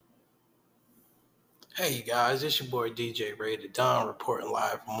Hey guys, it's your boy DJ Ray the Don reporting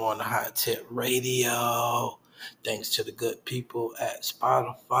live from on the Hot Tip Radio. Thanks to the good people at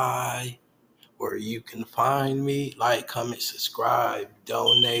Spotify, where you can find me. Like, comment, subscribe,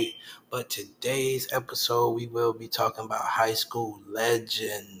 donate. But today's episode, we will be talking about high school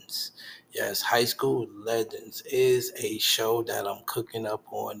legends. Yes, High School Legends is a show that I'm cooking up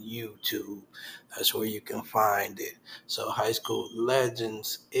on YouTube. That's where you can find it. So, High School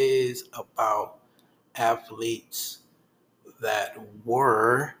Legends is about athletes that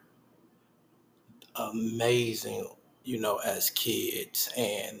were amazing, as kids.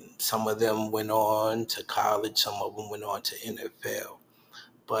 And some of them went on to college, some of them went on to NFL,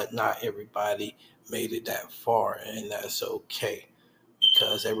 but not everybody made it that far. And that's okay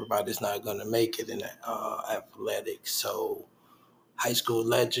because everybody's not going to make it in athletics. So, High School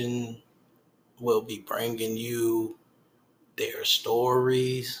Legend will be bringing you their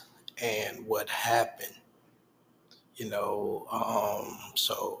stories and what happened.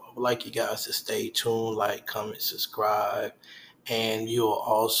 So I would like you guys to stay tuned, like, comment, subscribe, and you'll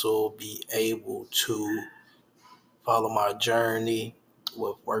also be able to follow my journey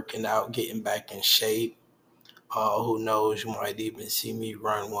with working out, getting back in shape. Who knows, you might even see me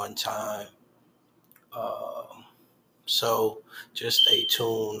run one time. So just stay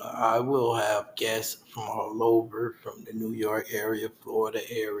tuned. I will have guests from all over, from the New York area, Florida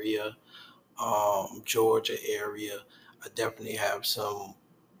area, Georgia area. I definitely have some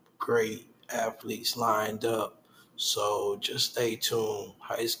great athletes lined up. So just stay tuned.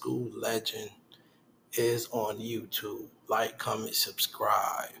 High School Legend is on YouTube. Like, comment,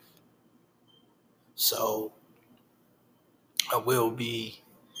 subscribe. So I will be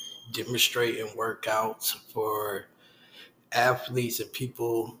demonstrating workouts for athletes and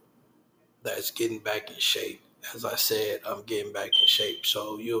people that's getting back in shape. As I said, I'm getting back in shape.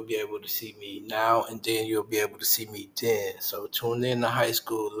 So you'll be able to see me now and then you'll be able to see me then. So tune in to High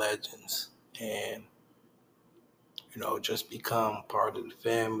School Legends and just become part of the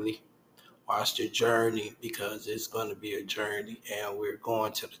family. Watch the journey because it's going to be a journey and we're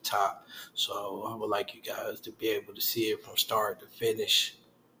going to the top. So I would like you guys to be able to see it from start to finish.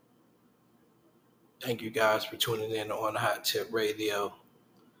 Thank you guys for tuning in on Hot Tip Radio,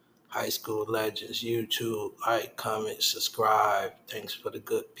 High School Legends, YouTube. Like, comment, subscribe. Thanks for the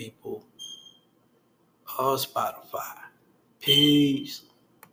good people of Spotify. Peace.